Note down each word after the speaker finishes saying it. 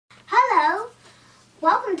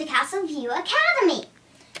Welcome to Castle View Academy.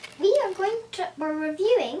 We're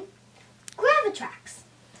reviewing Gravitrax.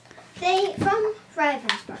 They from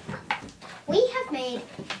Ravensburg. We have made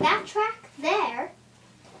that track there,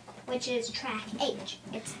 which is track H.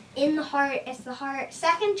 It's in the hard. It's the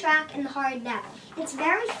second track in the hard level. It's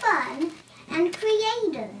very fun and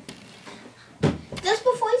creative. Just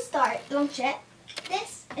before we start, launch it.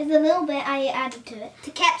 This is a little bit I added to it to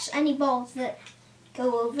catch any balls that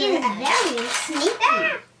go over it. It's very sneaky.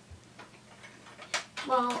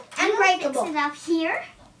 Well, unbreakable. Fix it up here.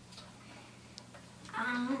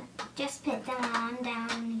 Just put them on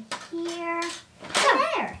down here.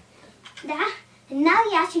 There. And now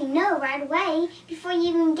you actually know right away, before you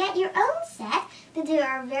even get your own set, that they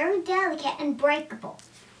are very delicate and breakable.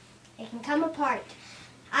 They can come apart.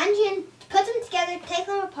 And you put them together, take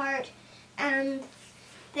them apart, and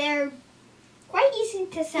they're quite easy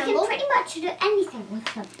to assemble. You can pretty much do anything with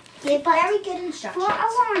them. They have very good instructions. For a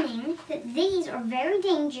warning that these are very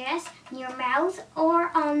dangerous in your mouth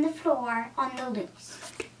or on the floor on the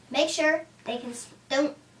loose. Make sure they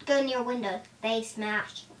don't go near windows. They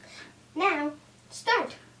smash. Now,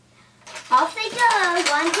 start. Off they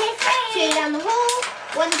go. 1, 2, 3. 2 down the hole.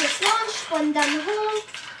 1 just launched. 1 down the hole.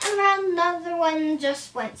 And around another one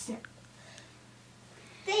just went snap.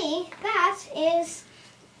 That is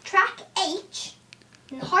track H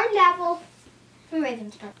in the hard level from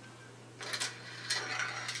Ravensburg.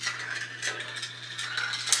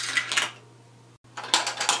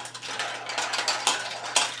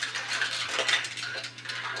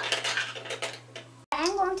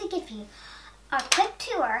 I'm going to give you a quick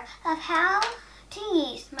tour of how to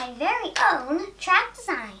use my very own track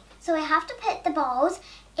design. So I have to put the balls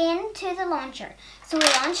into the launcher. So we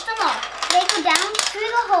launched them all. They go down through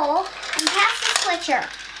the hole and past the switcher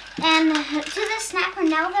and to the snapper.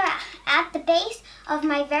 Now they're at the base of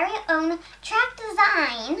my very own track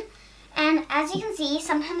design. And as you can see,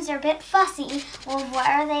 sometimes they're a bit fussy with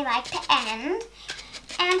where they like to end.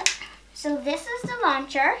 And so this is the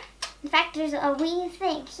launcher. In fact, there's a wee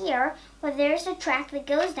thing here where there's a track that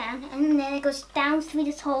goes down, and then it goes down through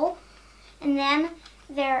this hole. And then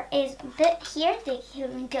there is a bit here that you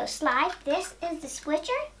can go slide. This is the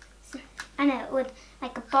switcher. I know it would,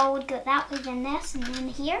 like a ball would go that way, then this, and then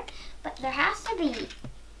here. But there has to be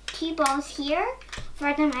 2 balls here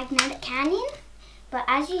for the magnetic canyon. But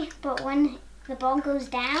when the ball goes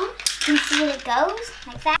down, you can see it goes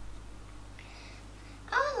like that.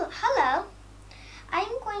 Oh, hello.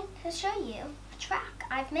 I'm going to show you a track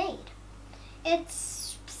I've made.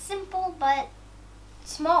 It's simple but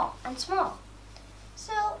small.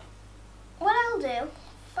 So what I'll do,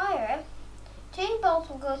 fire it. 2 balls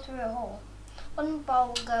will go through a hole. 1 ball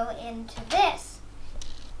will go into this,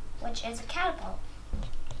 which is a catapult.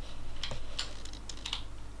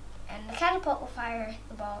 And the catapult will fire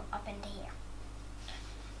the ball up into here.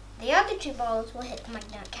 The other 2 balls will hit the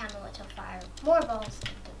magnetic cannon, which will fire more balls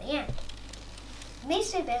into the end.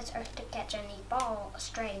 These 2 bits are to catch any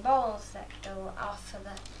stray balls that go off of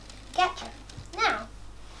the catcher. Now,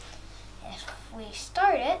 if we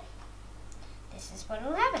start it, this is what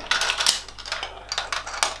will happen.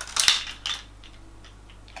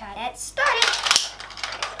 Got it started.